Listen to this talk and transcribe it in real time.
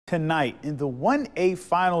tonight. In the 1A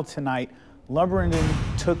final tonight, Lumberton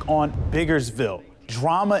took on Biggersville.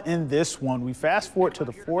 Drama in this one. We fast forward to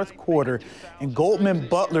the fourth quarter, and Goldman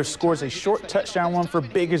Butler scores a short touchdown run for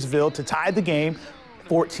Biggersville to tie the game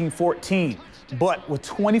 14-14. But with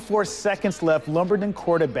 24 seconds left, Lumberton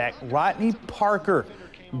quarterback Rodney Parker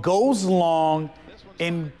goes long,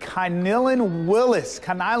 and Kynylin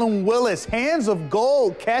Willis, hands of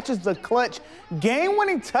gold, catches the clutch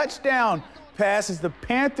game-winning touchdown pass as the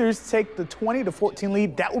Panthers take the 20-14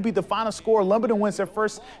 lead. That will be the final score. Lumberton wins their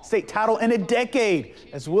first state title in a decade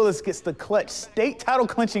as Willis gets the clutch state title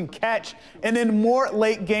clinching catch. And then more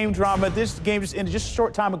late game drama. This game just ended just a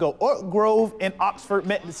short time ago. Oak Grove and Oxford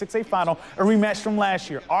met in the 6A final, a rematch from last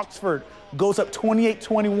year. Oxford goes up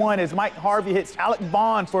 28-21 as Mike Harvey hits Alec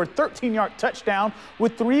Bond for a 13-yard touchdown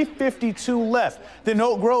with 3:52 left. Then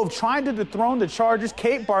Oak Grove, trying to dethrone the Chargers,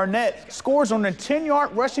 Kate Barnett scores on a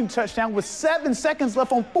 10-yard rushing touchdown with 7 seconds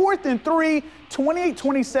left on 4th and 3,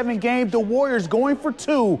 28-27 game. The Warriors going for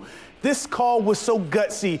 2. This call was so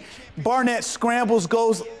gutsy. Barnett scrambles,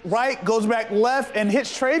 goes right, goes back left, and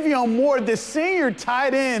hits Travion Moore, the senior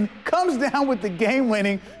tight end, comes down with the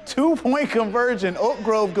game-winning 2-point conversion. Oak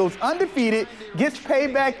Grove goes undefeated, gets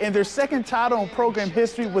payback in their second title in program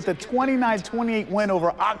history with a 29-28 win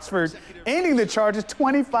over Oxford, ending the Chargers'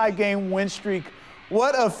 25-game win streak.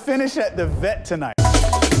 What a finish at the Vet tonight.